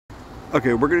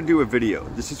Okay, we're gonna do a video.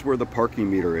 This is where the parking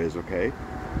meter is, okay?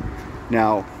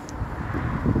 Now,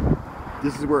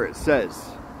 this is where it says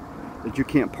that you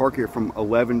can't park here from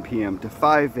 11 p.m. to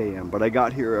 5 a.m., but I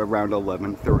got here around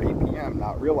 11:30 p.m.,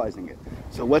 not realizing it.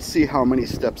 So let's see how many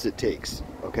steps it takes,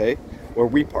 okay? Where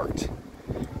we parked.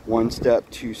 1 step,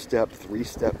 2 step, 3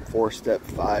 step, 4 step,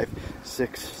 5,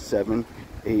 6, 7,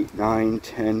 8, 9,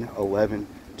 10, 11,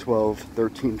 12,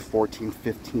 13, 14,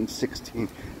 15, 16,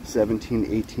 17,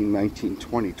 18, 19,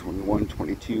 20, 21,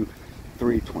 22,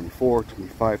 23, 24,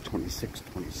 25, 26,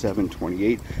 27,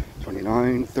 28,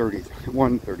 29, 30,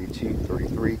 31, 32,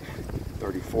 33,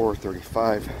 34,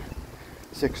 35,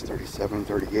 6, 37,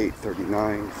 38,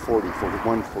 39, 40,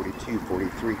 41, 42,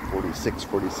 43, 46,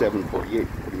 47, 48,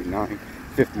 49,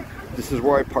 50. This is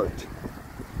where I parked,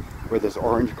 where this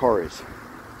orange car is.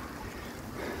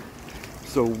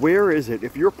 So where is it?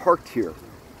 If you're parked here,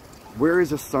 where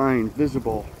is a sign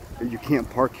visible that you can't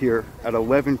park here at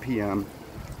 11 p.m.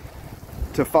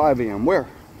 to 5 a.m.? Where?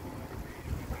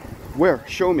 Where?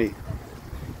 Show me.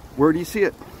 Where do you see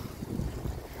it?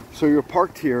 So you're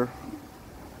parked here,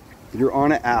 you're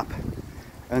on an app,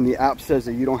 and the app says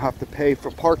that you don't have to pay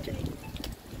for parking.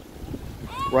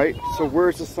 Right? So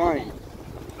where's the sign?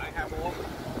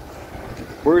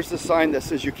 Where's the sign that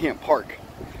says you can't park?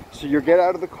 So you get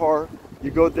out of the car, you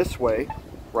go this way,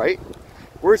 right?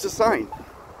 Where's the sign?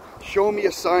 Show me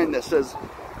a sign that says,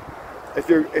 if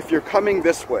you're coming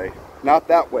this way, not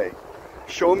that way,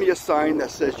 show me a sign that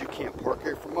says you can't park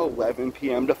here from 11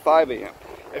 p.m. to 5 a.m.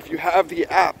 If you have the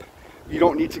app, you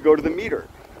don't need to go to the meter.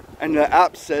 And the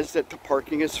app says that the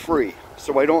parking is free.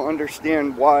 So I don't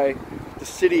understand why the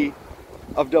city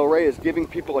of Delray is giving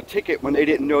people a ticket when they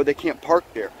didn't know they can't park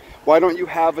there. Why don't you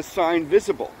have a sign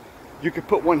visible? You could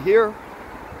put one here,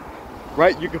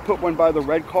 right? You could put one by the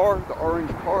red car, the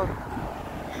orange car.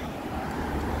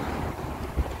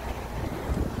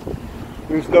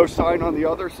 There's no sign on the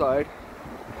other side.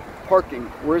 Parking.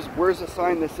 Where's the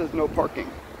sign that says no parking?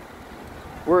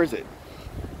 Where is it?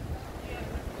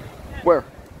 Where?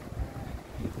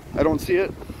 I don't see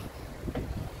it.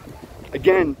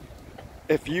 Again,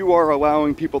 if you are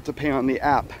allowing people to pay on the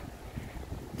app,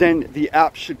 then the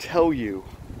app should tell you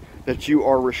that you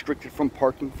are restricted from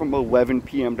parking from 11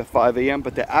 p.m. to 5 a.m.,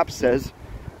 but the app says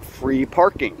free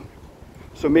parking.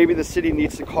 So maybe the city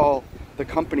needs to call the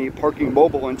company Parking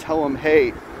Mobile and tell them,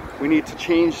 hey, we need to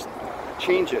change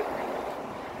it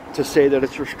to say that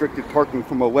it's restricted parking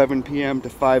from 11 p.m. to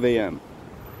 5 a.m.